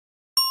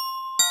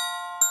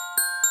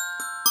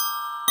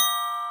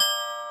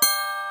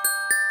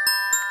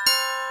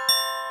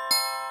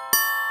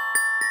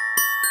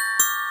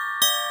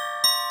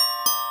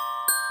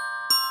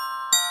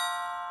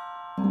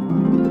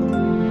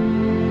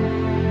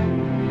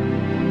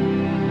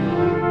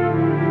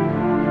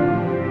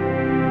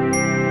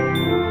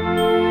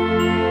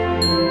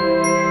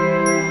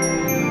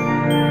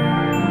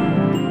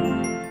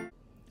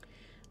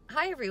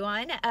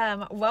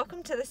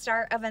welcome to the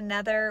start of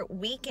another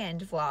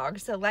weekend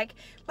vlog. So like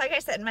I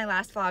said in my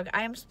last vlog,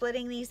 I am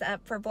splitting these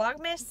up for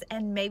Vlogmas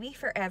and maybe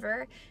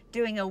forever,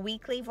 doing a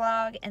weekly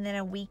vlog and then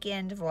a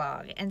weekend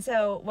vlog. And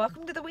so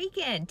welcome to the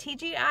weekend,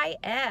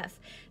 TGIF.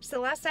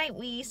 So last night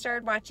we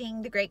started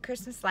watching The Great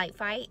Christmas Light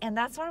Fight, and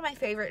that's one of my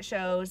favorite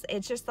shows.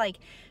 It's just like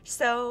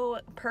so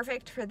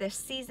perfect for this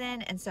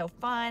season and so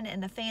fun,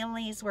 and the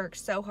families work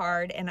so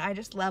hard, and I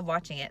just love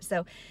watching it.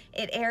 So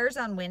it airs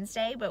on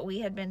Wednesday, but we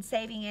had been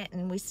saving it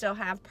and we still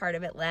have part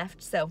of it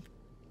left, so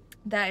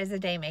that is a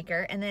day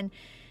maker. And then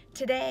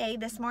today,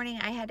 this morning,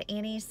 I had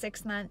Annie's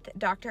 6-month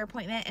doctor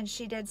appointment, and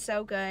she did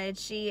so good.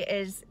 She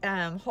is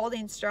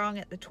holding strong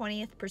at the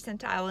 20th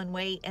percentile in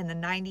weight and the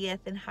 90th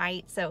in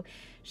height, so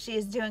she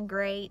is doing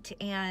great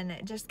and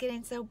just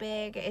getting so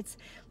big. It's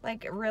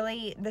like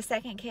really, the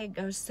second kid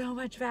goes so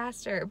much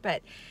faster.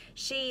 But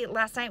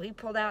last night we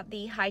pulled out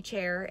the high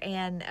chair,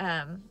 and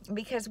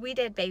because we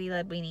did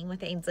baby-led weaning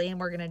with Ainsley, and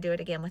we're going to do it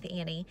again with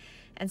Annie.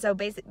 And so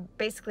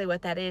basically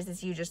what that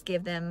is you just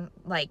give them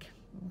like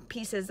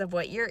pieces of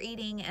what you're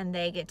eating and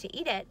they get to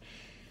eat it.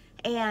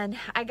 And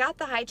I got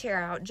the high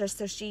chair out just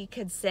so she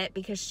could sit,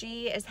 because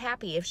she is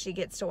happy if she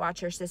gets to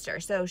watch her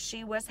sister. So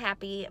she was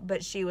happy,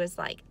 but she was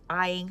like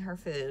eyeing her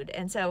food.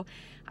 And so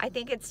I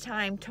think it's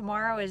time.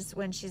 Tomorrow is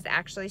when she's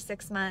actually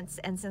 6 months,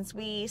 and since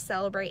we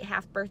celebrate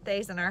half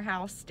birthdays in our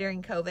house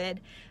during COVID,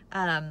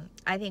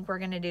 I think we're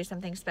going to do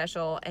something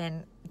special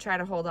and try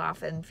to hold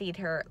off and feed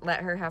her,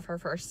 let her have her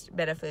first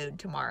bit of food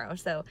tomorrow.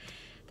 So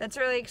that's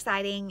really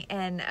exciting,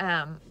 and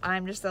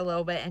I'm just a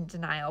little bit in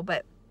denial.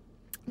 But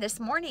this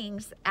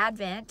morning's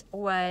Advent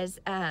was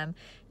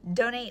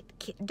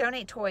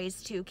donate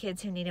toys to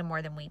kids who need them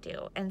more than we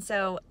do. And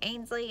so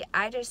Ainsley,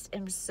 I just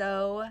am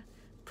so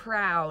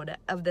proud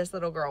of this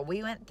little girl.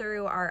 We went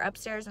through our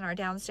upstairs and our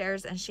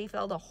downstairs, and she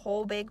filled a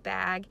whole big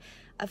bag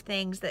of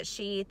things that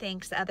she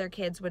thinks other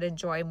kids would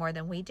enjoy more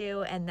than we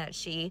do, and that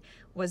she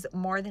was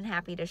more than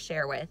happy to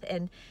share with.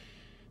 And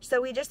so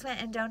we just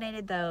went and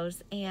donated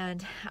those,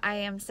 and I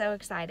am so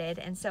excited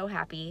and so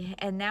happy.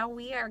 And now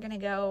we are going to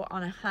go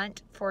on a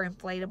hunt for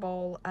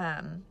inflatable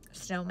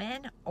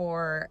snowmen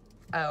or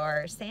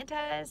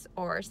Santas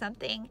or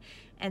something,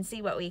 and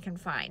see what we can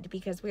find,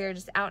 because we are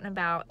just out and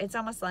about. It's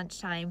almost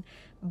lunchtime,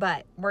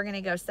 but we're going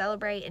to go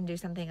celebrate and do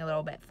something a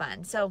little bit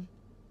fun. So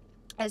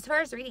as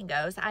far as reading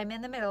goes, I'm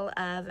in the middle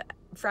of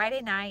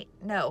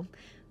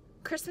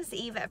Christmas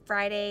Eve at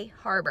Friday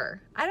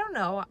Harbor. I don't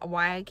know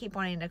why I keep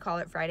wanting to call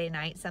it Friday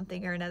night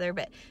something or another,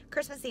 but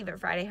Christmas Eve at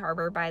Friday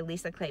Harbor by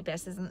Lisa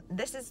Kleypas.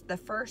 This is the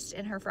first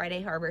in her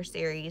Friday Harbor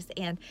series,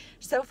 and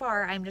so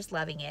far I'm just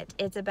loving it.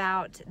 It's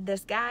about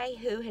this guy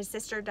who his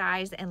sister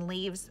dies and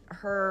leaves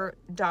her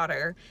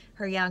daughter,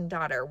 her young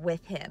daughter,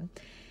 with him.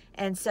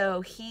 And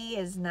so he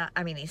is not,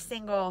 I mean, he's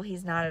single,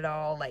 he's not at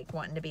all like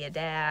wanting to be a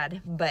dad,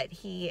 but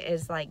he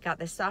is like got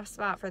this soft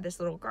spot for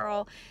this little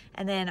girl.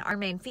 And then our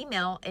main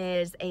female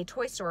is a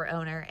toy store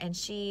owner, and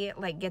she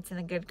like gets in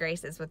the good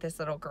graces with this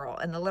little girl.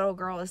 And the little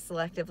girl is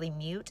selectively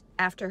mute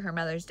after her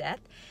mother's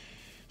death.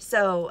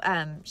 So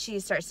she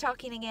starts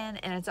talking again,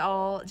 and it's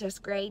all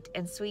just great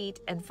and sweet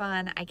and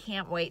fun. I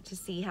can't wait to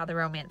see how the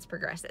romance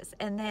progresses.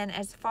 And then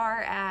as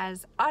far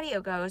as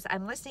audio goes,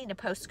 I'm listening to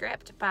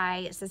Scribd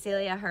by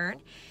Cecilia Hearn,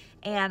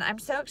 and I'm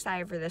so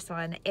excited for this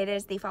one. It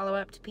is the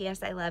follow-up to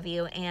P.S. I Love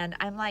You, and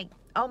I'm like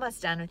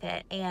almost done with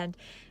it. And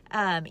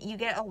you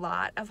get a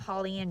lot of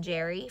Holly and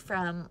Jerry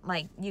from,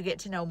 like, you get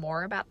to know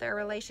more about their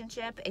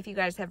relationship. If you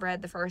guys have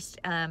read the first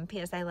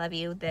P.S. I Love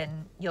You,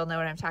 then you'll know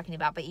what I'm talking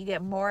about. But you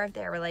get more of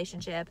their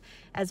relationship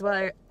as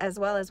well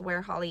as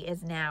where Holly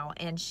is now.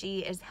 And she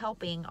is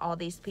helping all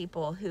these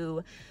people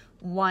who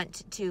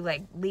want to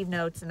like leave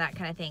notes and that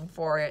kind of thing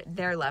for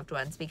their loved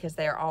ones, because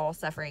they're all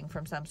suffering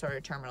from some sort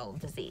of terminal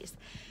disease.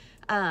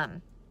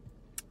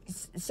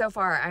 So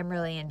far I'm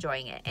really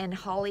enjoying it. And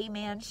Holly,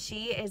 man,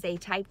 she is a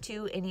type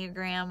 2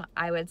 Enneagram,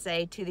 I would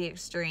say, to the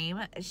extreme.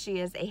 She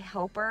is a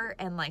helper,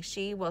 and like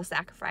she will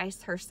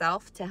sacrifice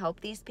herself to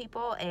help these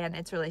people, and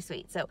it's really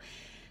sweet. So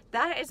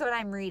that is what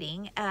I'm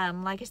reading.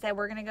 Like I said,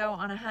 we're gonna go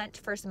on a hunt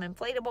for some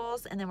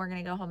inflatables, and then we're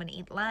gonna go home and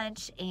eat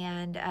lunch.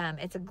 And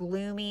it's a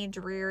gloomy,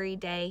 dreary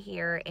day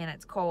here, and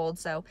it's cold,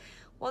 so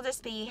we'll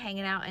just be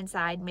hanging out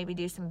inside, maybe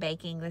do some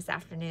baking this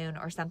afternoon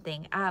or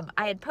something.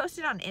 I had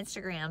posted on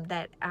Instagram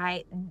that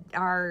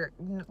our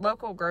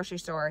local grocery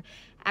store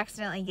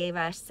accidentally gave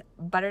us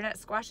butternut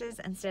squashes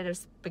instead of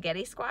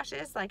spaghetti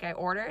squashes like I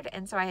ordered.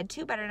 And so I had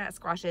 2 butternut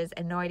squashes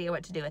and no idea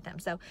what to do with them.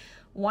 So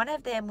one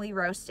of them we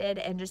roasted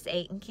and just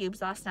ate in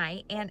cubes last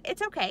night, and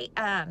it's okay.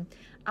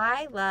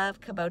 I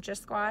love kabocha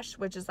squash,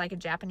 which is like a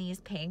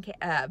Japanese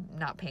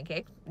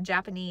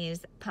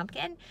Japanese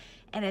pumpkin,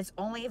 and it's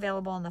only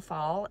available in the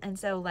fall. And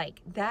so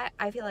like that,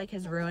 I feel like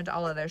has ruined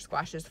all of their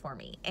squashes for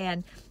me.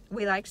 And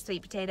we like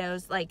sweet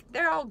potatoes, like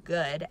they're all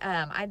good.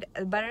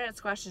 Butternut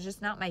squash is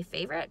just not my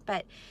favorite,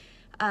 but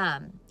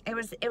it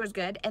was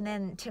good. And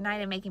then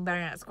tonight I'm making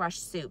butternut squash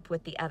soup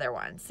with the other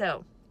one.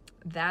 So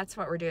that's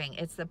what we're doing.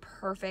 It's the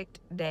perfect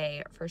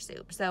day for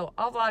soup. So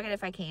I'll vlog it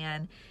if I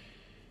can.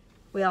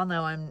 We all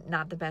know I'm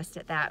not the best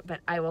at that,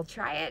 but I will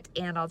try it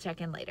and I'll check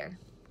in later.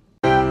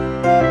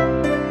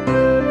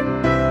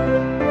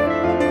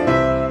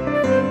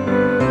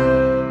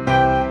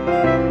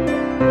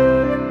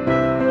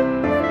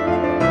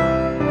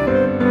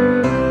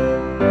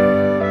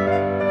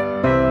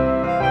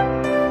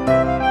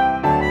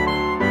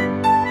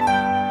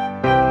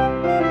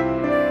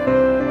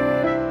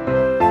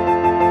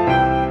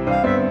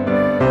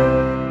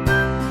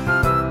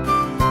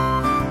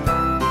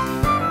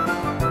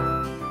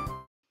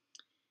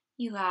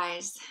 You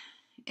guys,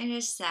 it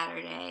is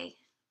Saturday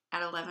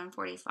at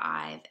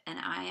 11:45 and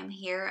I am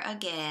here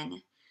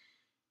again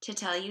to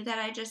tell you that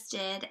I just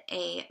did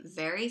a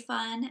very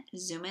fun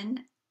Zoom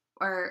in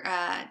or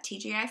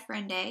TGI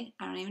Friend Day.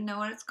 I don't even know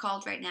what it's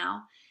called right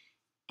now.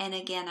 And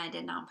again, I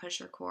did not push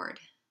record.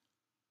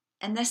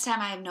 And this time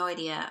I have no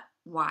idea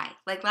why.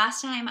 Like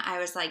last time I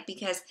was like,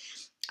 because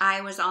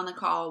I was on the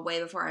call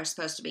way before I was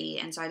supposed to be.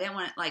 And so I didn't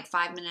want like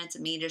 5 minutes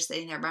of me just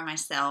sitting there by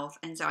myself.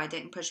 And so I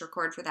didn't push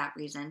record for that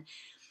reason.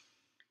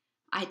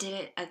 I did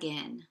it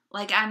again.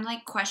 Like, I'm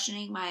like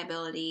questioning my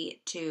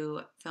ability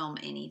to film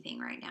anything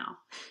right now.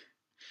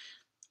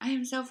 I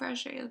am so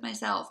frustrated with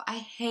myself. I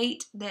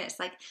hate this.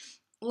 Like,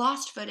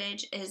 lost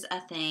footage is a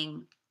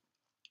thing.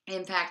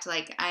 In fact,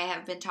 like, I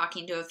have been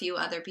talking to a few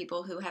other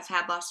people who have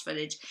had lost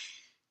footage.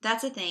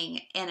 That's a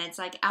thing, and it's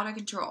like out of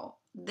control.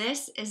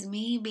 This is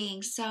me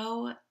being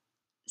so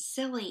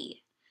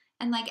silly.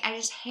 And like, I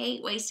just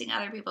hate wasting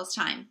other people's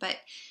time. But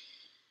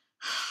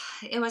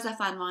it was a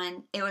fun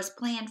one. It was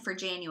planned for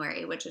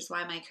January, which is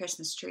why my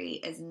Christmas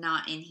tree is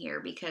not in here,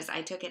 because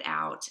I took it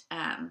out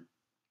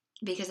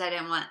because I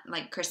didn't want,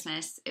 like,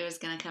 Christmas. It was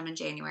going to come in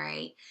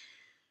January.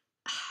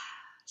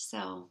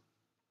 So,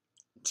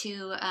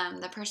 to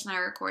the person I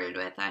recorded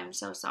with, I'm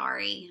so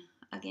sorry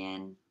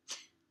again.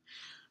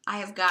 I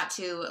have got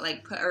to,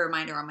 like, put a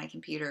reminder on my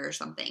computer or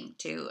something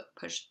to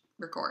push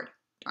record.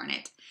 Darn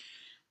it.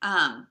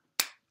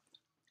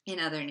 In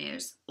other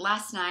news,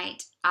 last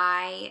night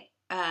I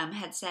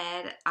had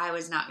said I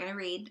was not going to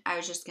read. I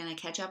was just going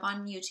to catch up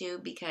on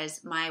YouTube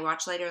because my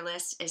watch later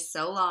list is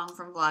so long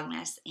from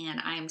Vlogmas and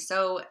I am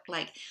so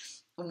like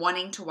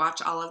wanting to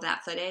watch all of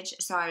that footage.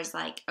 So I was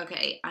like,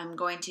 okay, I'm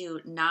going to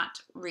not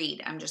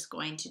read. I'm just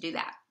going to do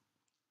that.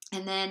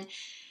 And then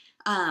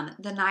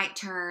the night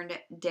turned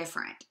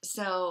different.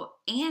 So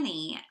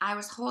Annie, I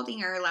was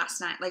holding her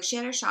last night. Like she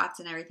had her shots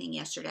and everything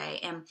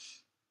yesterday, and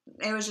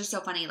it was just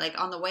so funny. Like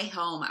on the way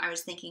home, I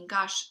was thinking,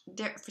 gosh,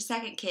 for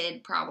second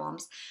kid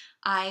problems,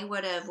 I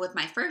would have, with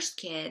my first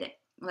kid,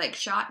 like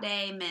shot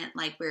day meant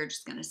like we were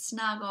just going to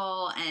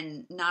snuggle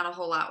and not a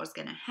whole lot was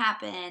going to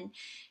happen.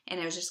 And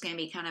it was just going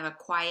to be kind of a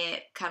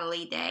quiet,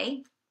 cuddly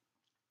day.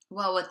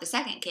 Well, with the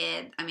second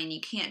kid, I mean,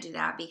 you can't do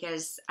that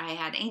because I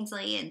had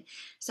Ainsley and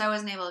so I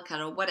wasn't able to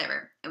cuddle,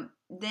 whatever.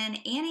 Then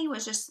Annie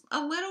was just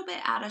a little bit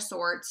out of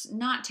sorts,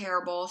 not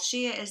terrible.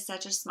 She is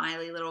such a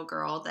smiley little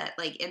girl that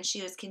like, and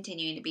she was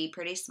continuing to be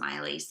pretty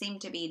smiley,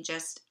 seemed to be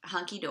just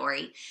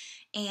hunky-dory.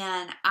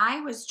 And I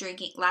was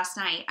drinking, last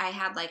night I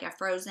had like a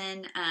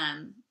frozen,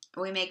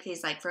 we make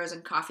these like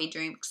frozen coffee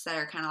drinks that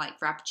are kind of like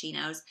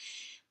frappuccinos,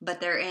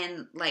 but they're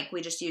in like, we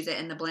just use it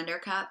in the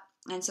blender cup.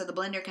 And so the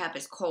blender cup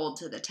is cold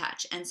to the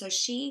touch. And so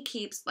she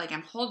keeps, like,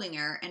 I'm holding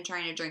her and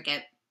trying to drink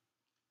it.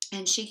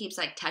 And she keeps,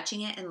 like,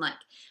 touching it and, like,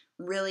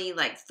 really,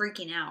 like,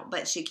 freaking out.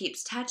 But she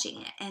keeps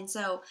touching it. And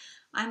so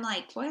I'm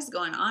like, what is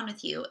going on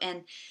with you?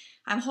 And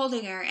I'm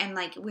holding her. And,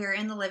 like, we were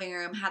in the living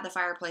room, had the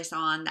fireplace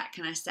on, that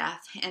kind of stuff.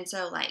 And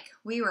so, like,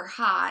 we were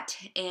hot.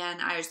 And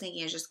I was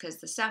thinking it's just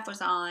because the stuff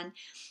was on.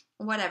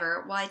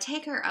 Whatever. Well, I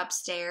take her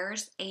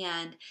upstairs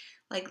and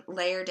like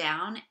lay her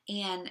down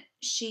and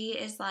she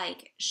is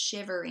like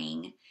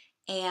shivering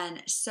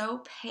and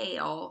so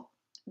pale.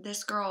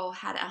 This girl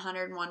had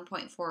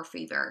 101.4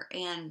 fever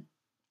and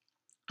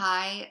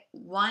I,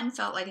 one,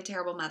 felt like a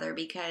terrible mother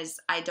because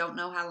I don't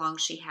know how long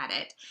she had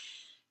it.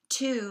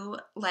 Two,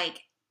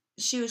 like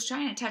she was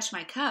trying to touch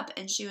my cup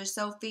and she was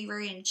so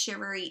fevery and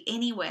shivery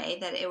anyway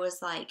that it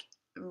was like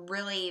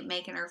really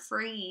making her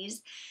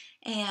freeze.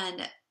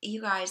 And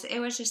you guys, it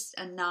was just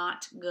a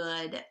not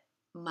good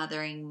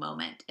mothering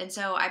moment. And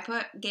so I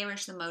gave her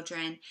some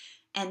Motrin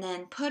and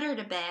then put her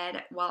to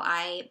bed while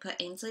I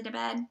put Ainsley to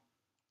bed.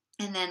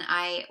 And then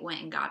I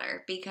went and got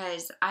her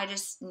because I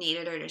just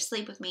needed her to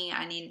sleep with me.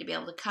 I needed to be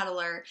able to cuddle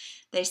her.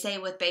 They say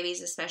with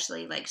babies,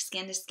 especially like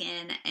skin to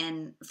skin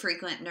and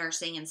frequent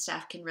nursing and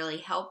stuff can really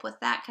help with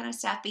that kind of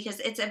stuff because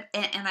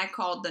and I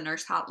called the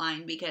nurse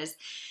hotline because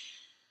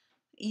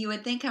you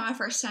would think I'm a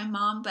first-time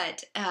mom,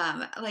 but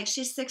like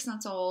she's 6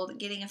 months old,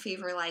 getting a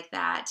fever like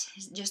that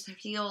just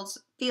feels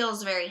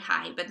very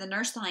high. But the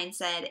nurse line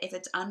said if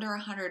it's under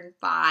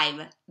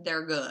 105,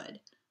 they're good.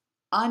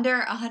 Under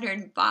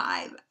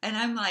 105, and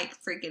I'm like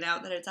freaking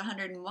out that it's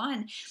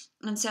 101.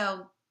 And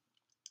so,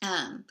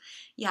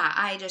 yeah,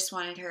 I just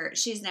wanted her.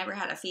 She's never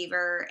had a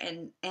fever,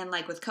 and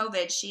like with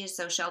COVID, she is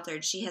so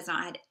sheltered. She has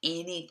not had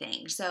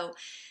anything. So,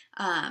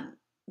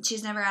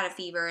 she's never had a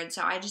fever, and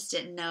so I just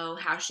didn't know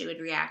how she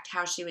would react,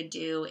 how she would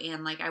do,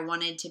 and like I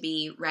wanted to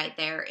be right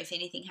there if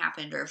anything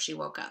happened or if she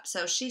woke up.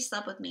 So she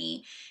slept with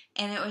me,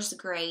 and it was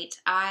great.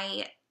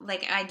 I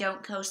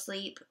don't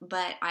co-sleep,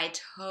 but I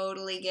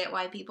totally get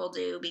why people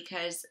do,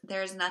 because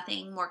there's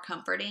nothing more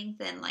comforting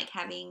than like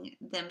having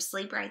them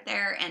sleep right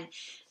there. And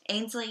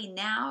Ainsley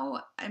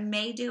now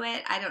may do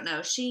it. I don't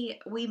know.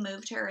 We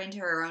moved her into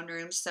her own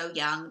room so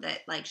young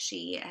that like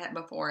she had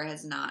before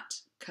has not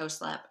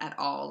co-slept at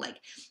all. Like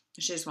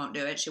she just won't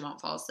do it. She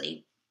won't fall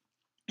asleep.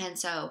 And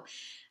so,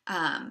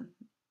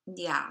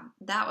 yeah,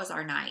 that was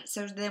our night.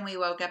 So then we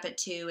woke up at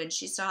 2 and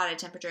she still had a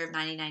temperature of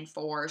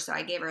 99.4. So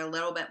I gave her a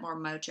little bit more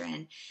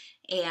Motrin.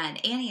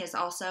 And Annie is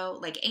also,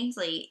 like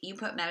Ainsley, you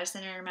put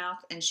medicine in her mouth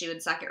and she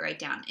would suck it right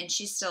down. And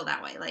she's still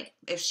that way. Like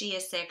if she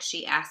is sick,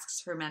 she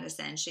asks for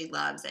medicine. She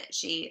loves it.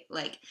 She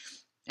like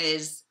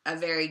is a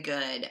very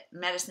good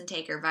medicine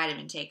taker,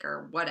 vitamin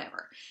taker,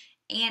 whatever.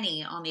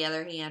 Annie, on the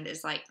other hand,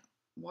 is like,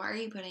 why are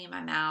you putting it in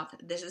my mouth?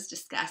 This is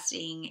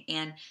disgusting.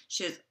 And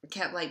she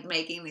kept like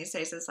making these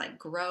faces like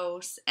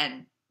gross.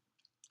 And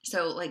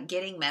so like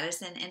getting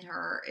medicine in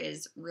her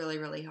is really,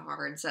 really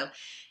hard. So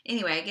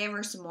anyway, I gave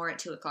her some more at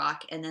 2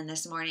 o'clock. And then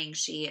this morning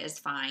she is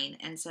fine.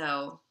 And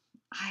so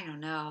I don't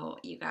know,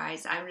 you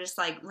guys, I'm just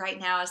like right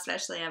now,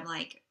 especially I'm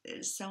like,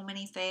 so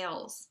many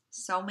fails.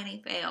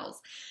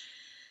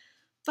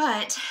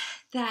 But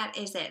that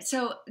is it.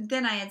 So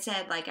then I had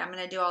said like, I'm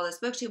going to do all this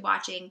booktube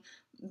watching.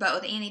 But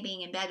with Annie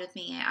being in bed with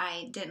me,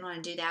 I didn't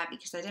want to do that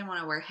because I didn't want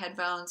to wear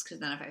headphones because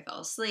then if I fell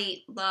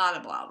asleep, blah,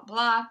 blah, blah,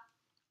 blah.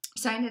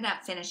 So I ended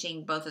up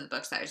finishing both of the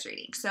books I was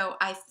reading. So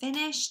I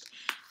finished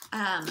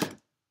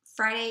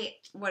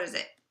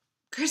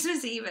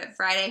Christmas Eve at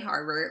Friday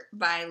Harbor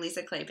by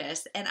Lisa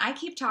Kleypas. And I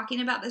keep talking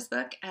about this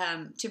book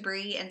to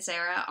Bree and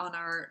Sarah on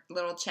our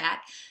little chat.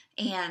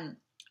 And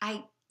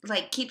I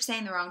like keep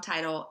saying the wrong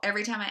title.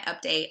 Every time I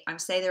update, I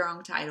say the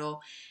wrong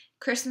title.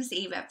 Christmas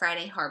Eve at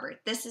Friday Harbor.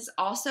 This has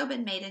also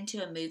been made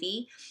into a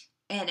movie,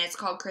 and it's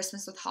called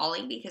Christmas with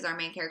Holly because our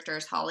main character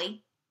is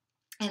Holly.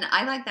 And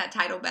I like that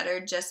title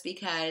better just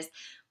because,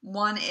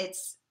 one,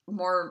 it's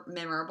more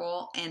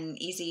memorable and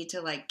easy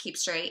to like keep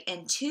straight,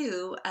 and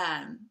two,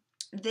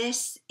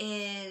 this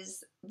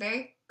is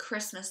very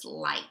Christmas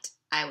light,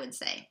 I would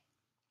say.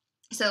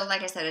 So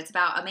like I said, it's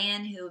about a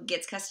man who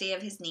gets custody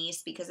of his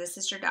niece because his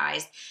sister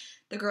dies.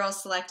 The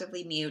girl's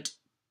selectively mute.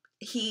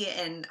 He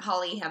and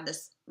Holly have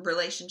this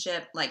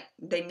relationship, like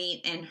they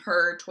meet in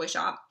her toy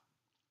shop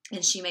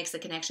and she makes the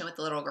connection with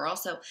the little girl.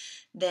 So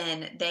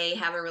then they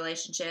have a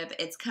relationship.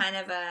 It's kind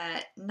of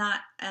a,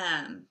 not,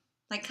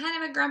 like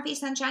kind of a grumpy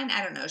sunshine.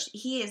 I don't know.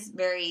 He is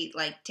very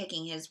like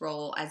taking his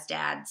role as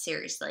dad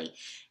seriously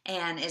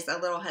and is a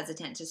little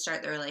hesitant to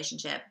start the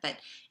relationship,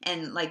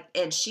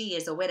 and she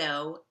is a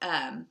widow.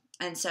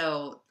 And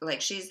so, like,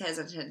 she's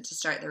hesitant to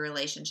start the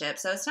relationship.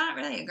 So it's not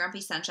really a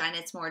grumpy sunshine.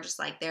 It's more just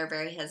like they're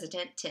very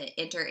hesitant to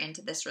enter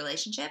into this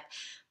relationship.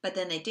 But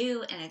then they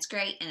do, and it's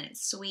great, and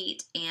it's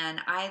sweet. And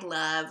I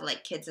love,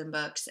 like, kids and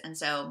books. And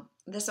so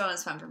this one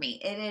was fun for me.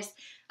 It is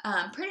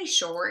pretty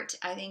short.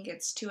 I think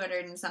it's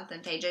 200 and something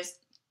pages.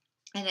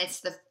 And it's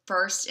the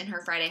first in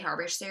her Friday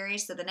Harbor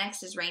series. So the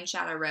next is Rain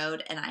Shadow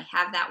Road, and I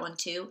have that one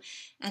too.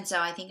 And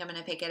so I think I'm going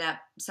to pick it up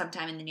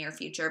sometime in the near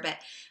future. But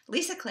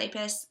Lisa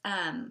Kleypas,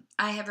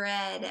 I have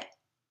read,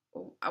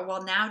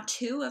 well, now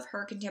 2 of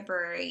her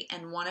contemporary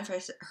and 1 of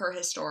her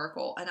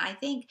historical. And I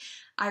think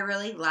I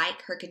really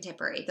like her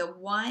contemporary. The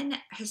one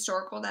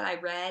historical that I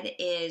read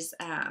is,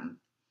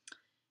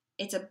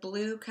 it's a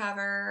blue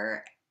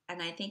cover,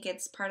 and I think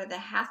it's part of the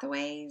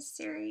Hathaway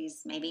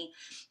series, maybe.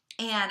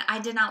 And I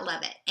did not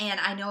love it. And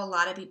I know a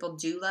lot of people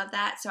do love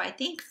that. So I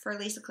think for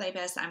Lisa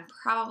Kleypas, I'm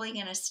probably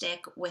going to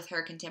stick with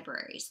her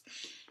contemporaries.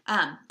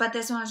 But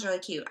this one was really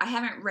cute. I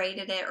haven't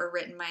rated it or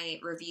written my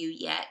review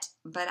yet,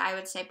 but I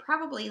would say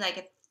probably like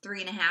a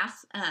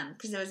 3.5,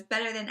 because it was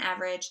better than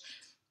average.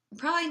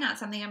 Probably not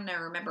something I'm going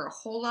to remember a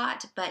whole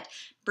lot, but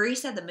Bree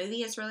said the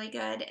movie is really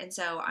good, and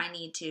so I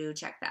need to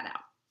check that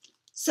out.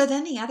 So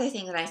then the other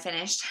thing that I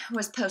finished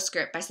was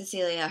Postscript by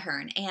Cecilia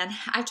Ahern, and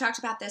I've talked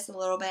about this a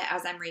little bit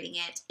as I'm reading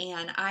it,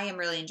 and I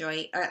really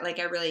enjoyed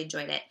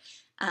it.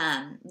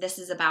 This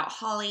is about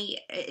Holly.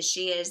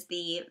 She is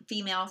the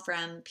female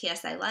from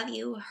P.S. I Love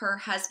You. Her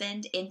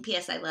husband in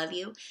P.S. I Love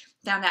You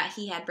found out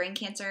he had brain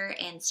cancer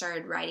and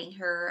started writing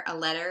her a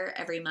letter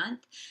every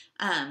month,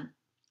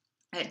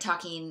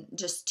 talking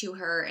just to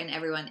her, and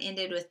everyone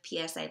ended with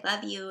P.S. I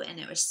Love You, and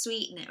it was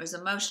sweet and it was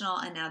emotional.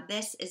 And now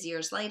this is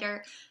years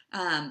later.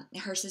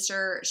 Her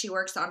sister, she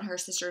works on her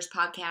sister's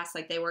podcast,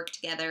 like they work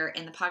together,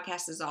 and the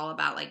podcast is all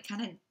about like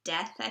kind of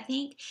death, I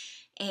think.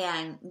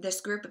 And this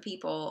group of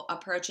people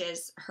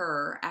approaches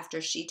her after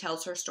she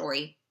tells her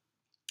story,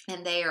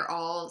 and they are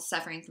all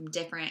suffering from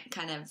different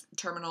kind of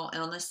terminal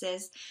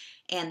illnesses,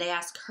 and they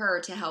ask her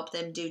to help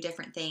them do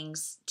different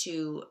things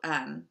to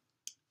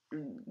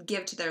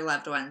give to their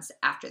loved ones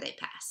after they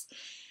pass.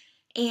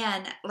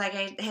 And like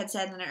I had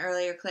said in an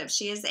earlier clip,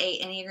 she is a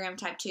Enneagram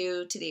Type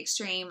 2 to the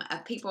extreme, a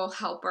people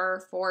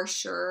helper for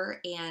sure,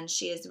 and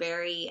she is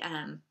very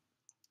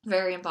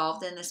very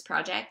involved in this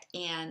project,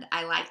 and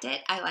I liked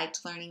it. I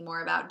liked learning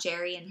more about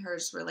Jerry and her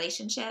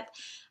relationship.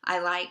 I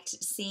liked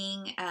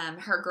seeing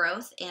her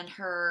growth and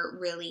her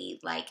really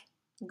like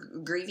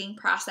grieving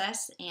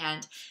process,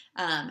 and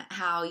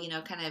how, you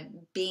know, kind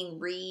of being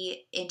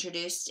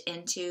reintroduced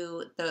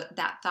into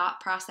that thought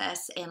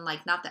process, and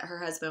like, not that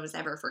her husband was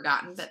ever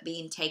forgotten, but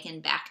being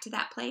taken back to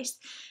that place,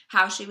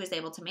 how she was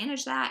able to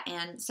manage that.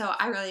 And so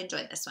I really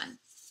enjoyed this one.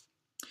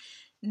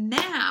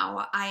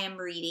 Now I am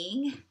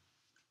reading,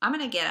 I'm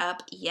going to get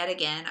up yet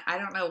again. I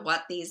don't know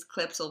what these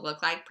clips will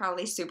look like,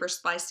 probably super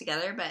spliced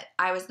together, but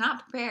I was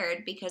not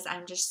prepared because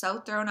I'm just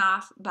so thrown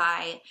off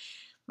by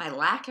my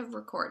lack of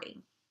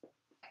recording.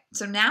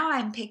 So now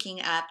I'm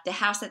picking up The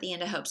House at the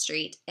End of Hope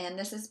Street, and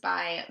this is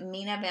by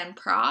Mina Van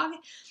Praag.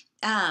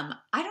 I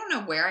don't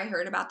know where I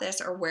heard about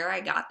this or where I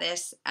got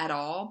this at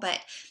all, but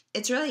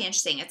it's really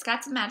interesting. It's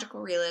got some magical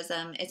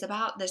realism. It's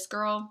about this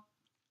girl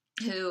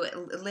who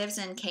lives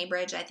in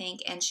Cambridge, I think,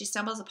 and she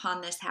stumbles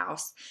upon this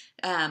house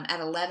at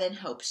 11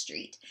 Hope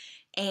Street.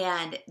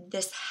 And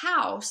this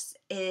house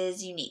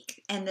is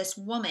unique, and this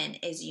woman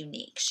is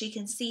unique. She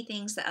can see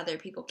things that other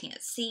people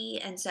can't see,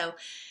 and so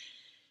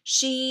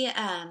she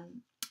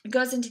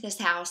goes into this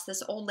house.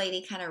 This old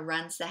lady kind of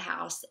runs the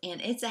house,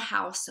 and it's a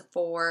house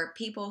for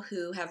people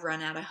who have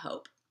run out of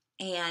hope.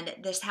 And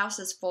this house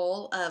is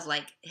full of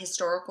like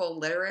historical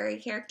literary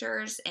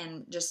characters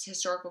and just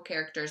historical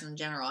characters in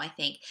general, I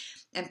think.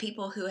 And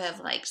people who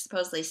have like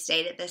supposedly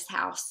stayed at this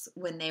house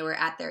when they were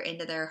at their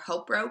end of their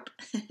hope rope.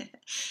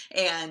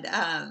 And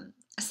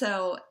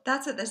so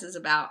that's what this is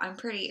about. I'm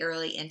pretty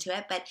early into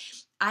it, but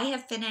I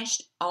have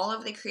finished all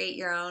of the Create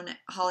Your Own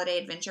Holiday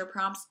Adventure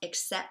prompts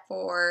except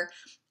for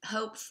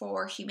Hope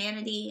for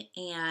Humanity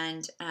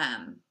and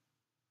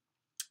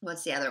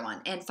what's the other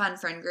one? And Fun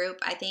Friend Group,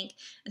 I think.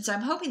 And so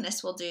I'm hoping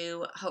this will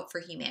do Hope for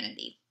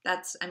Humanity.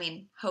 That's, I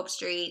mean, Hope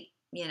Street,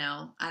 you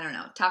know, I don't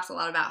know. Talks a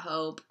lot about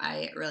hope.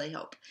 I really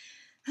hope.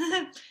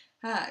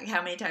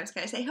 How many times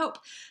can I say hope?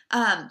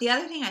 The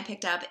other thing I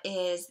picked up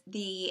is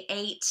the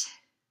 8...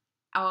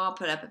 Oh, I'll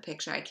put up a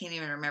picture. I can't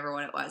even remember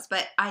what it was.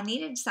 But I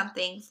needed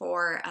something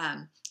for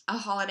a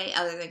holiday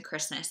other than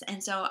Christmas.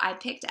 And so I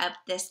picked up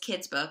this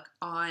kid's book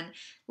on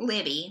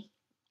Libby,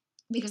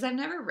 because I've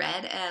never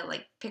read a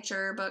like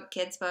picture book,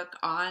 kids book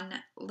on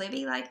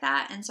Libby like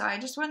that. And so I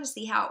just wanted to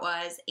see how it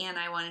was, and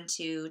I wanted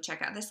to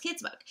check out this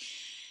kids book.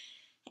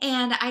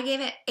 And I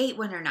gave it 8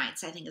 Winter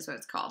Nights, I think is what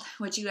it's called,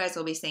 which you guys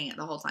will be saying it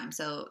the whole time.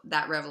 So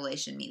that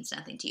revelation means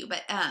nothing to you.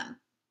 But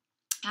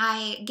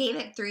I gave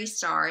it 3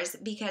 stars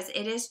because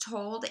it is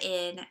told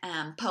in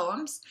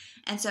poems.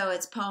 And so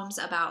it's poems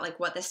about like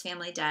what this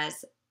family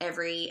does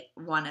every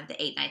one of the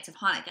 8 nights of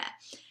Hanukkah.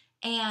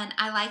 And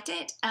I liked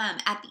it.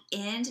 At the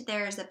end,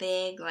 there's a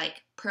big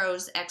like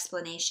prose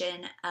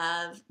explanation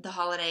of the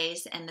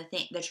holidays and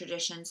the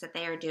traditions that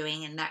they are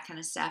doing and that kind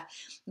of stuff.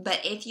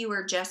 But if you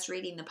were just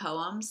reading the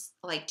poems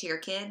like to your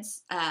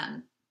kids,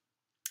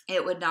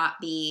 it would not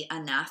be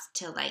enough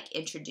to like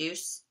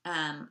introduce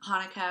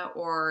Hanukkah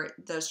or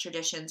those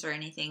traditions or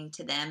anything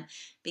to them,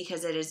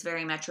 because it is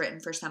very much written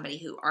for somebody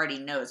who already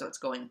knows what's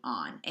going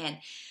on. And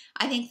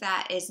I think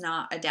that is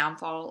not a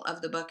downfall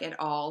of the book at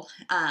all.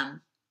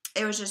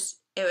 It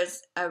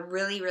was a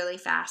really, really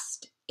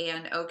fast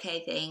and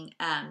okay thing.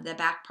 The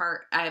back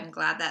part, I'm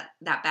glad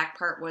that back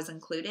part was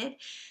included,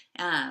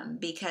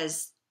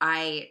 because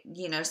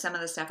some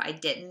of the stuff I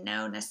didn't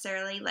know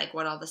necessarily, like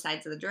what all the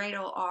sides of the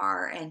dreidel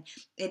are, and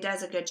it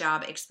does a good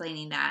job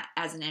explaining that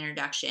as an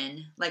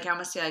introduction. Like, I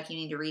almost feel like you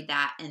need to read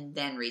that and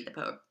then read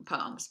the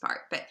poems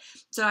part. But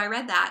so I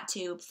read that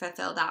to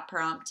fulfill that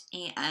prompt,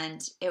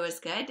 and it was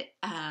good.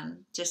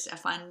 Just a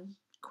fun,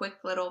 quick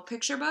little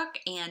picture book,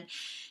 and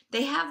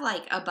they have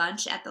like a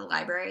bunch at the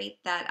library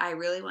that I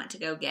really want to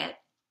go get.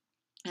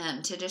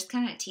 To just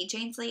kind of teach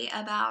Ainsley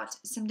about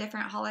some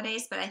different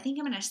holidays, but I think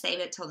I'm going to save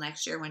it till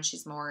next year when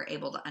she's more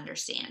able to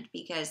understand,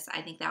 because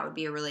I think that would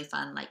be a really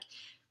fun like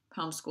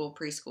homeschool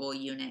preschool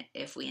unit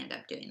if we end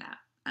up doing that.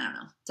 I don't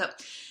know. So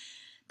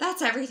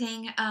that's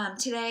everything.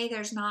 Today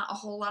there's not a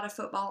whole lot of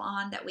football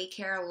on that we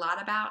care a lot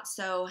about,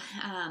 so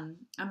I'm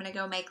going to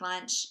go make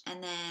lunch,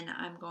 and then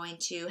I'm going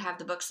to have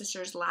the Book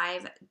Sisters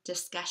live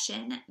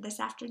discussion this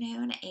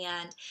afternoon,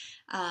 and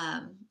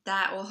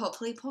that will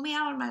hopefully pull me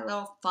out of my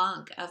little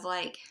funk of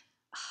like,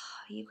 oh,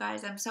 you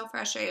guys, I'm so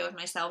frustrated with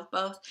myself,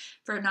 both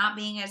for not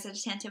being as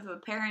attentive of a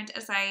parent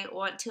as I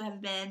want to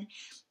have been,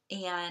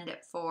 and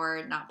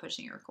for not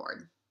pushing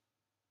record.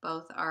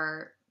 Both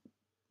are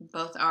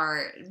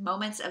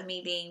moments of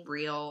me being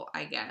real,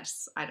 I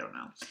guess. I don't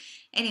know.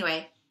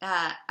 Anyway,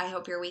 I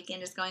hope your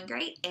weekend is going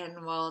great,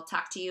 and we'll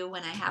talk to you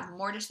when I have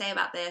more to say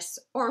about this,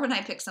 or when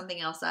I pick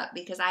something else up,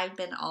 because I've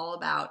been all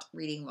about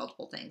reading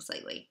multiple things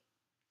lately.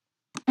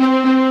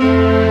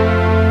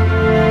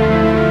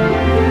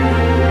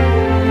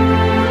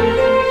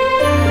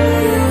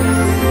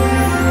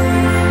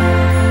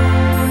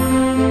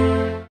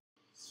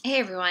 Hey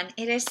everyone,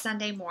 it is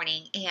Sunday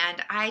morning,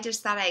 and I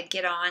just thought I'd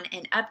get on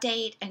and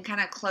update and kind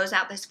of close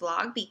out this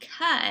vlog,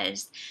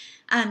 because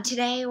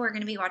Today we're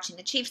going to be watching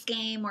the Chiefs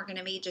game. We're going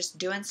to be just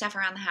doing stuff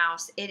around the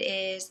house. It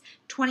is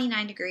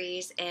 29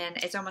 degrees and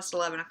it's almost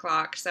 11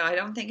 o'clock, so I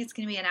don't think it's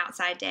going to be an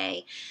outside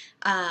day.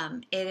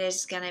 It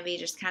is going to be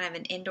just kind of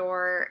an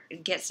indoor,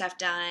 get stuff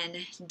done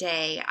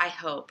day, I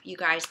hope, you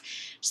guys.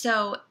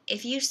 So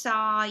if you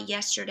saw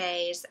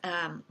yesterday's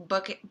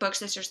Book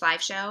Sisters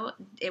live show,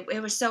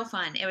 it was so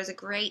fun. It was a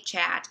great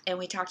chat, and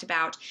we talked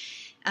about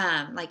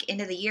like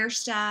end of the year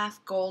stuff,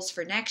 goals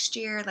for next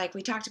year. Like,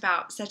 we talked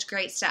about such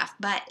great stuff.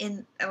 But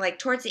in like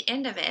towards the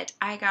end of it,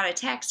 I got a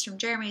text from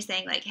Jeremy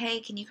saying like, "Hey,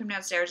 can you come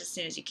downstairs as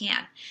soon as you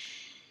can?"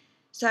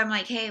 So I'm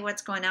like, "Hey,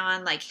 what's going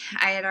on?" Like,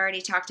 I had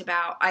already talked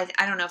about, I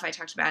don't know if I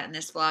talked about it in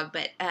this vlog,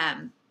 but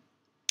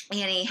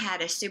Annie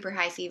had a super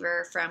high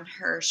fever from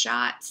her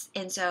shots.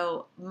 And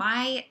so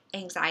my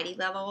anxiety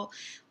level,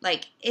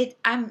 like,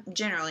 I'm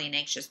generally an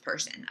anxious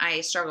person.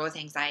 I struggle with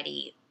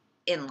anxiety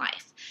in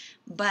life.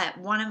 But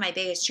one of my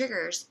biggest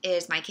triggers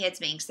is my kids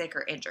being sick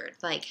or injured.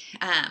 Like,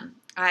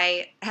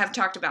 I have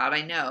talked about,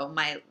 I know,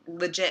 my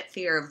legit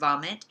fear of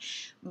vomit.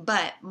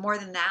 But more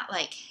than that,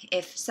 like,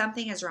 if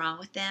something is wrong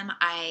with them,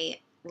 I,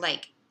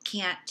 like,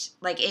 can't,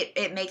 like,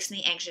 it makes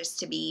me anxious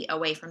to be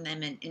away from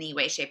them in any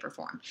way, shape, or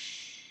form.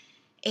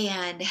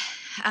 And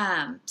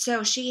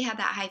so she had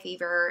that high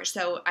fever.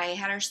 So I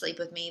had her sleep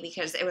with me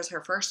because it was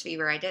her first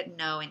fever. I didn't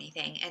know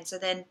anything. And so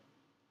then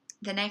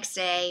the next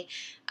day,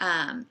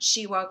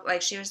 she woke,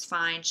 like, she was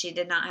fine. She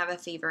did not have a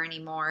fever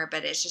anymore,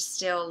 but it's just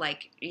still,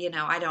 like, you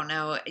know, I don't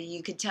know.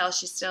 You could tell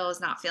she still is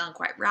not feeling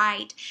quite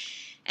right.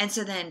 And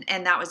so then,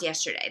 and that was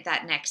yesterday,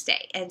 that next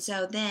day. And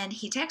so then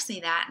he texted me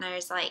that, and I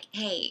was like,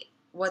 "Hey,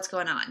 what's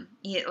going on?"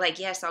 Like,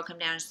 "Yes, I'll come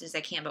down as soon as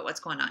I can, but what's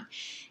going on?"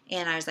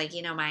 And I was like,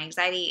 "You know, my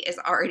anxiety is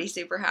already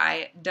super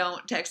high.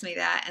 Don't text me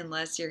that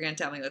unless you're going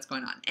to tell me what's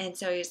going on." And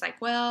so he was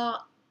like,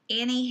 "Well,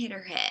 Annie hit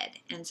her head."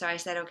 And so I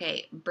said,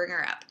 "Okay, bring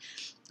her up."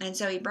 And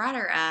so he brought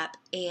her up,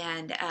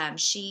 and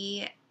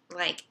she,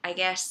 like, I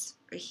guess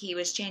he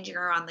was changing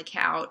her on the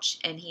couch,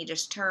 and he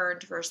just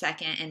turned for a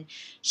second, and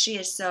she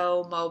is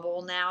so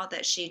mobile now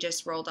that she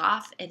just rolled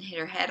off and hit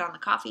her head on the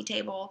coffee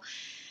table.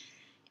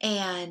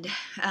 And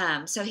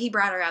so he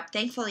brought her up.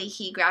 Thankfully,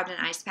 he grabbed an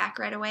ice pack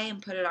right away and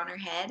put it on her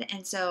head.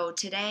 And so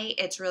today,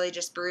 it's really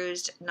just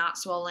bruised, not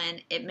swollen.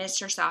 It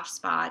missed her soft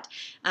spot.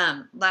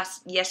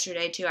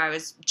 Yesterday, too, I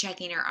was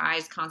checking her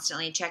eyes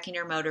constantly, checking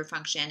her motor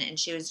function, and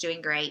she was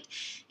doing great.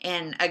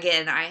 And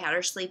again, I had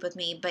her sleep with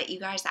me. But you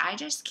guys, I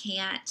just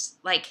can't,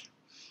 like,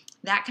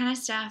 that kind of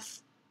stuff,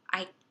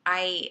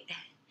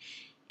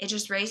 it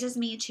just raises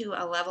me to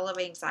a level of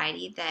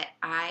anxiety that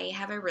I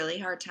have a really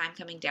hard time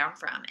coming down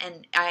from.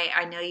 And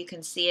I know you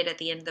can see it at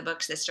the end of the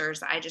Book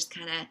Sisters. I just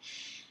kind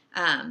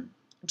of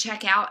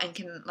check out and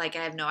can, like,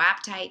 I have no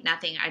appetite,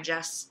 nothing. I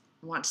just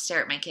want to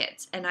stare at my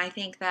kids. And I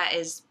think that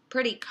is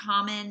pretty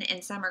common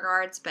in some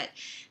regards, but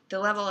the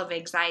level of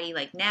anxiety,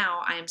 like,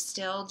 now I'm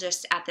still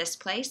just at this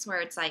place where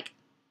it's like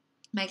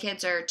my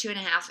kids are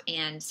 2.5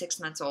 and 6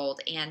 months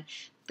old, and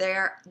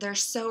they're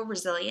so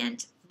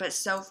resilient but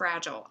so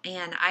fragile,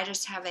 and I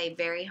just have a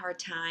very hard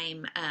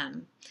time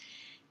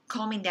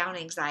calming down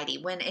anxiety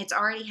when it's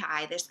already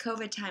high. This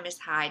COVID time is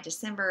high.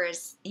 December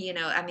is, you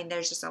know, I mean,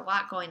 there's just a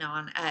lot going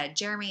on.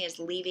 Jeremy is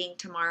leaving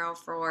tomorrow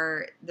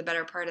for the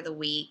better part of the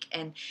week,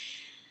 and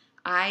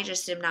I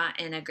just am not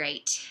in a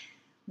great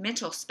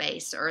mental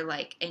space or,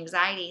 like,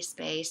 anxiety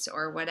space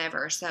or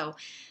whatever. So,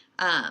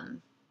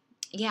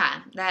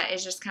 yeah, that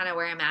is just kind of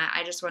where I'm at.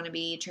 I just want to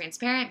be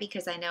transparent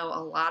because I know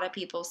a lot of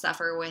people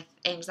suffer with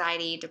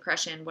anxiety,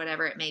 depression,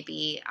 whatever it may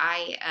be.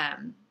 I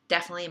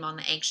definitely am on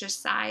the anxious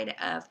side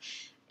of,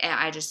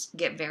 I just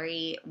get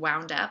very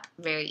wound up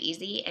very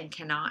easy and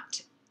cannot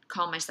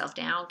calm myself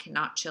down,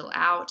 cannot chill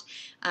out.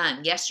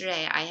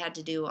 Yesterday, I had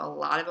to do a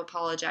lot of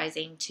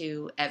apologizing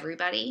to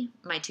everybody,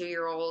 my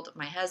 2-year-old,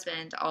 my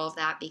husband, all of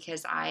that,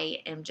 because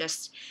I am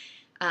just...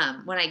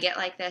 when I get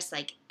like this,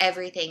 like,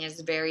 everything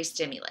is very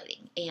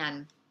stimulating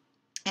and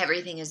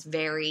everything is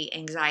very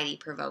anxiety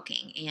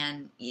provoking,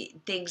 and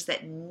things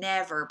that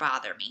never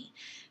bother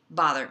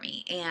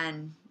me.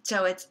 And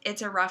so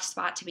it's a rough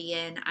spot to be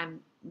in.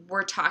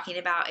 We're talking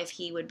about if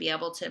he would be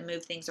able to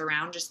move things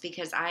around, just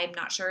because I'm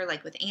not sure,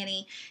 like with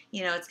Annie,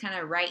 you know, it's kind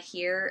of right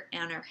here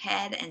on her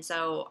head. And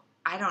so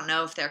I don't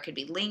know if there could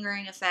be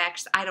lingering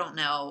effects. I don't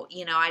know.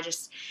 You know, I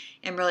just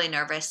am really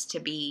nervous to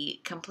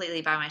be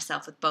completely by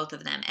myself with both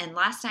of them. And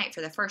last night,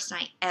 for the first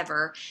night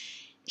ever,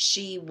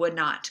 she would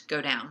not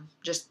go down.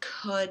 Just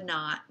could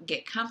not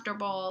get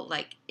comfortable.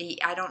 Like,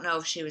 I don't know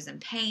if she was in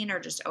pain or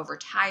just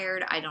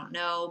overtired. I don't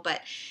know.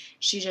 But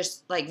she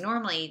just, like,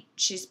 normally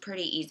she's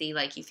pretty easy.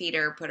 Like, you feed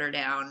her, put her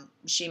down.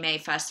 She may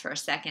fuss for a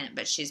second,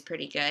 but she's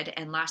pretty good.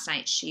 And last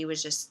night she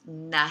was just,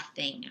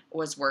 nothing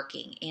was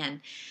working. And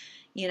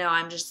you know,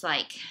 I'm just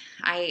like,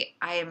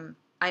 I'm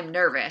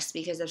nervous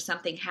because if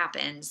something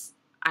happens,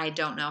 I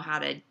don't know how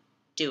to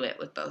do it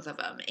with both of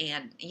them.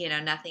 And, you know,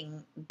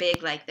 nothing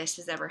big like this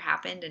has ever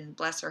happened. And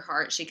bless her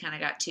heart, she kind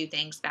of got 2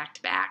 things back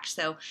to back.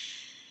 So,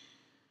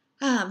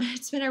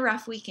 it's been a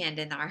rough weekend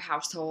in our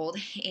household.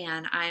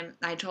 And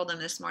I told them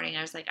this morning,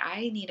 I was like,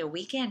 I need a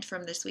weekend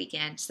from this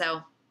weekend.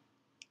 So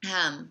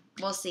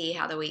We'll see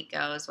how the week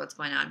goes, what's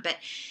going on. But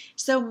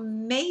so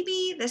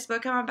maybe this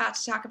book I'm about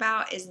to talk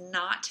about is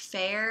not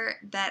fair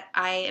that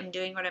I am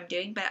doing what I'm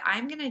doing, but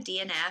I'm going to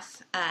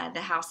DNF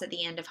The House at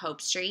the End of Hope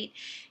Street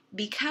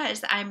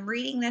because I'm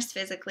reading this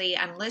physically.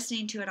 I'm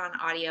listening to it on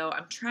audio.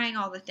 I'm trying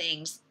all the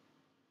things,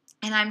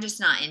 and I'm just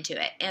not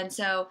into it. And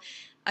so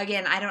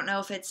again, I don't know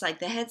if it's like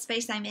the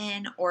headspace I'm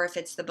in or if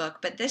it's the book,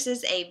 but this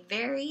is a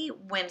very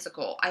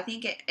whimsical, I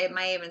think it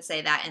might even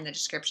say that in the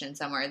description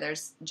somewhere.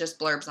 There's just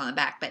blurbs on the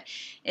back, but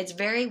it's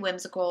very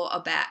whimsical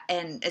about,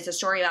 and it's a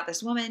story about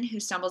this woman who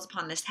stumbles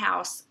upon this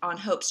house on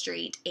Hope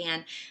Street,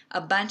 and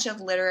a bunch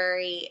of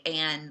literary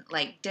and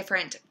like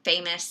different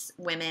famous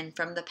women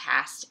from the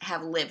past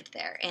have lived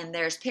there, and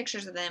there's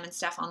pictures of them and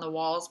stuff on the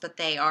walls, but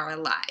they are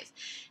alive.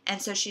 And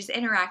so she's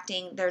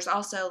interacting. There's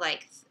also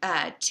like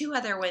 2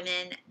 other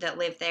women that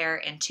live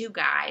there and 2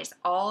 guys,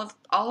 all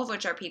of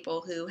which are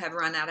people who have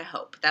run out of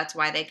hope. That's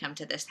why they come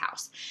to this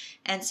house.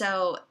 And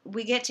so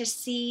we get to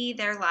see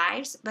their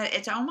lives, but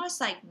it's almost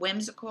like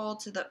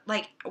whimsical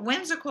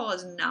whimsical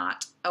is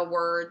not a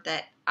word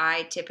that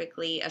I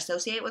typically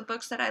associate with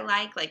books that I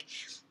like. Like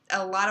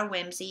a lot of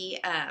whimsy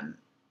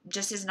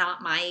just is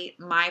not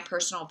my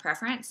personal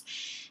preference.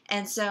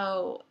 And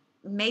so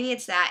maybe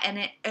it's that, and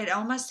it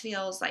almost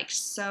feels like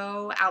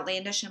so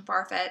outlandish and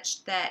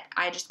far-fetched that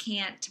I just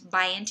can't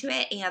buy into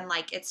it, and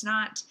like it's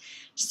not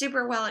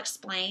super well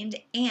explained,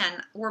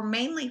 and we're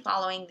mainly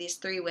following these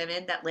 3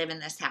 women that live in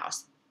this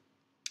house,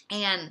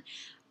 and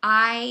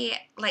I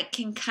like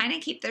can kind of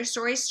keep their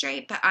stories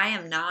straight, but I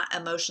am not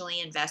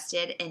emotionally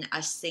invested in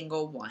a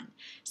single one.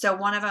 So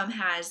one of them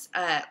has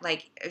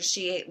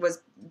she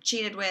was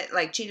cheated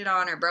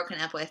on or broken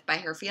up with by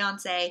her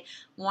fiance,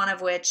 one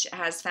of which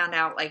has found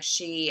out like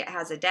she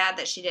has a dad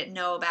that she didn't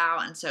know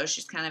about, and so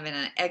she's kind of in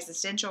an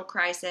existential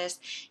crisis.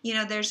 You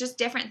know, there's just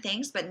different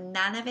things, but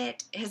none of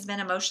it has been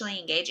emotionally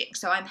engaging.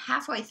 So I'm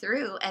halfway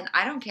through and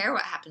I don't care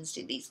what happens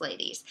to these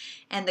ladies.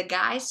 And the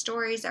guys'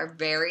 stories are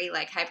very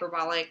like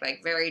hyperbolic,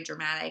 like very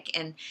dramatic,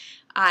 and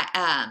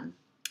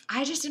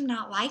I just am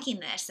not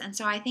liking this. And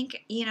so I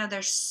think, you know,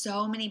 there's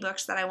so many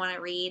books that I want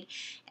to read,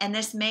 and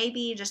this may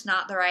be just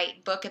not the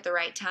right book at the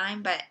right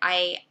time, but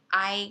I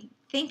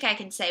think I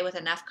can say with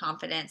enough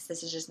confidence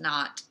this is just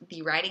not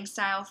the writing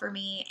style for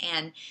me,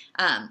 and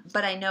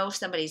but I know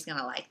somebody's going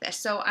to like this.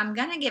 So I'm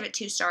going to give it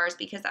 2 stars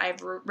because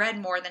I've read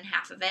more than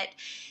half of it,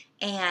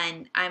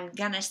 and I'm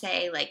going to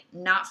say like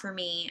not for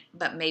me,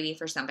 but maybe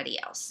for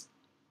somebody else.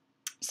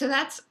 So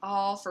that's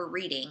all for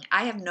reading.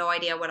 I have no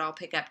idea what I'll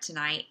pick up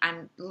tonight.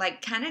 I'm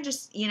like kind of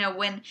just, you know,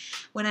 when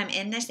I'm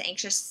in this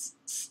anxious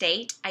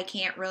state, I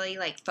can't really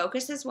like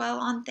focus as well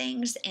on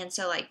things. And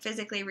so like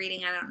physically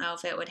reading, I don't know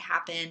if it would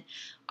happen.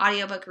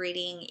 Audiobook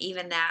reading,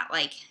 even that,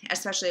 like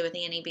especially with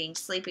Annie being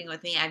sleeping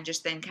with me, I've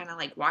just been kind of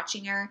like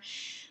watching her.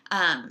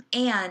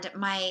 And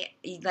my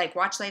like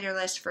watch later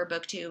list for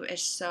booktube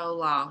is so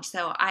long.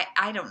 So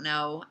I don't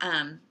know.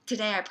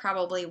 Today I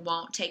probably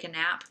won't take a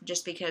nap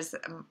just because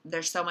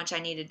there's so much I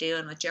need to do.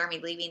 And with Jeremy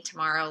leaving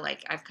tomorrow,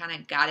 like I've kind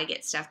of got to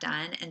get stuff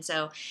done. And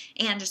so,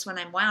 and just when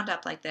I'm wound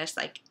up like this,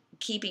 like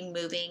keeping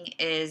moving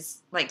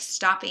is like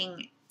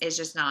stopping is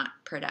just not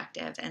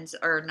productive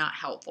or not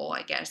helpful,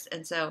 I guess.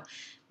 And so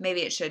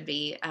maybe it should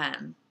be,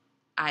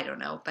 I don't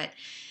know, but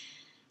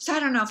so I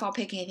don't know if I'll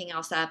pick anything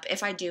else up.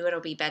 If I do,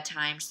 it'll be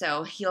bedtime,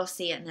 so you'll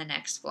see it in the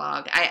next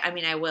vlog. I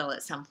mean, I will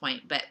at some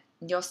point, but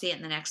you'll see it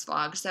in the next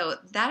vlog. So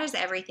that is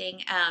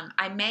everything.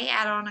 I may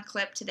add on a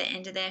clip to the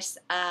end of this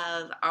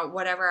of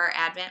whatever our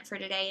Advent for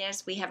today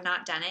is. We have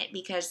not done it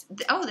because,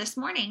 this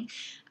morning,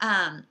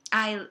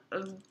 I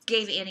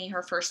gave Annie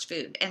her first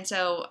food. And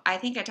so I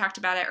think I talked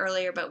about it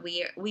earlier, but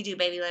we do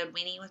baby-led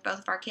weaning with both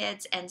of our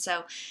kids. And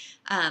so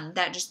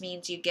that just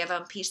means you give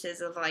them pieces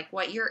of like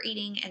what you're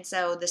eating. And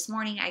so this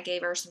morning I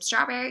gave her some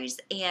strawberries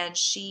and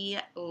she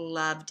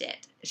loved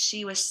it.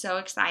 She was so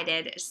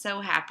excited,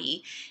 so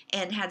happy,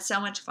 and had so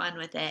much fun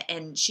with it.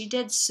 And she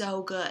did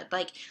so good.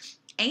 Like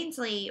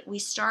Ainsley, we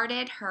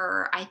started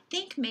her, I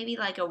think maybe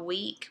like a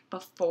week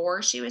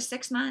before she was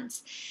 6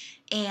 months.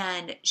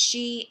 And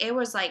it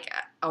was like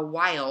a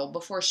while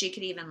before she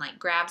could even like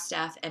grab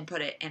stuff and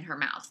put it in her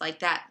mouth. Like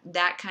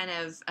that kind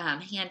of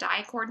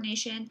hand-eye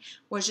coordination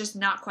was just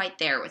not quite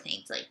there with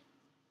Ainsley.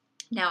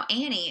 Now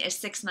Annie is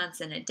 6 months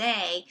and a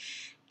day,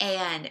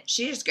 and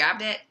she just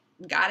grabbed it,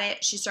 got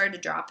it. She started to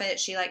drop it.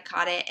 She like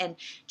caught it. And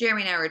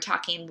Jeremy and I were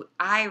talking.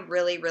 I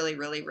really, really,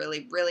 really,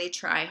 really, really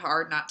try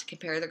hard not to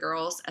compare the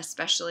girls,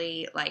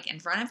 especially like in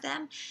front of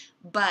them.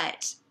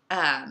 But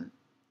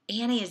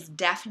Annie is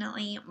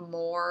definitely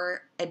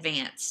more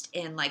advanced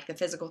in like the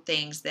physical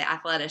things, the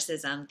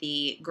athleticism,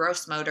 the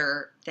gross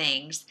motor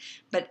things.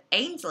 But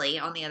Ainsley,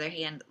 on the other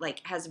hand,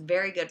 like has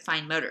very good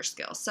fine motor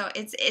skills. So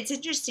it's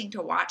interesting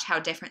to watch how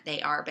different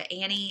they are. But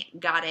Annie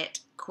got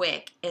it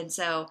quick. And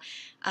so,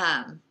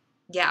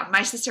 yeah,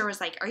 my sister was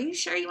like, are you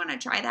sure you want to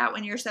try that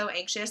when you're so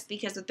anxious?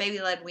 Because with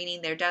baby-led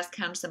weaning, there does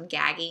come some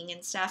gagging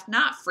and stuff.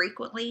 Not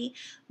frequently,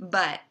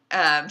 but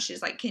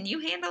she's like, can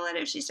you handle it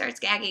if she starts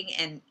gagging?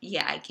 And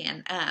yeah, I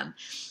can.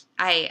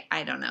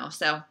 I don't know.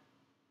 So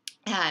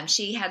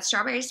She had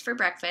strawberries for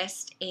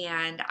breakfast,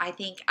 and I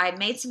think I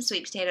made some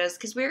sweet potatoes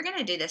because we were going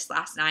to do this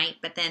last night,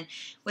 but then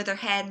with her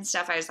head and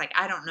stuff, I was like,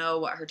 I don't know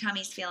what her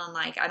tummy's feeling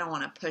like. I don't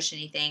want to push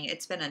anything.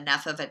 It's been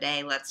enough of a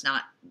day. Let's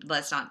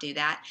not do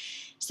that.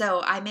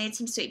 So I made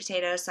some sweet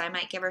potatoes, so I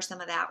might give her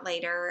some of that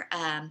later.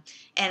 And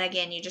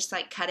again, you just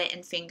like cut it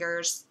in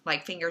fingers,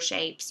 like finger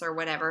shapes or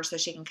whatever, so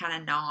she can kind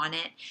of gnaw on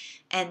it.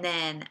 And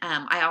then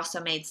I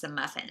also made some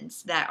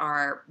muffins that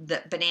are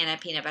the banana,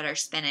 peanut butter,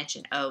 spinach,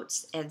 and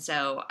oats. And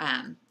so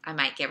I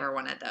might give her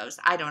one of those.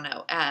 I don't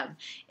know.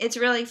 It's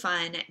really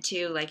fun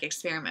to like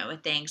experiment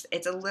with things.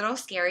 It's a little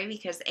scary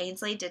because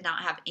Ainsley did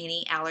not have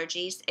any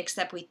allergies,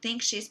 except we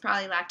think she's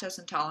probably lactose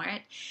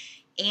intolerant.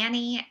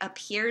 Annie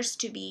appears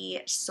to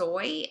be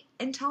soy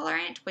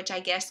intolerant, which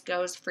I guess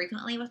goes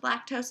frequently with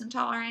lactose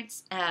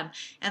intolerance. And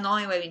the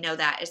only way we know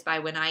that is by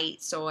when I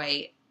eat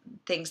soy,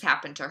 things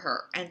happen to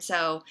her. And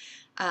so,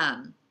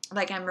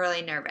 like, I'm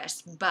really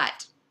nervous,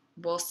 but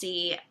we'll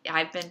see.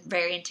 I've been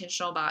very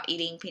intentional about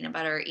eating peanut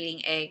butter,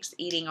 eating eggs,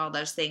 eating all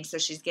those things. So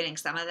she's getting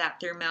some of that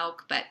through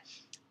milk, but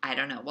I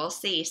don't know. We'll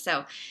see.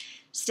 So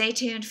stay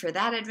tuned for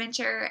that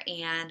adventure,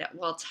 and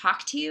we'll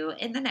talk to you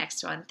in the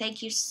next one.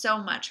 Thank you so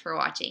much for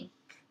watching.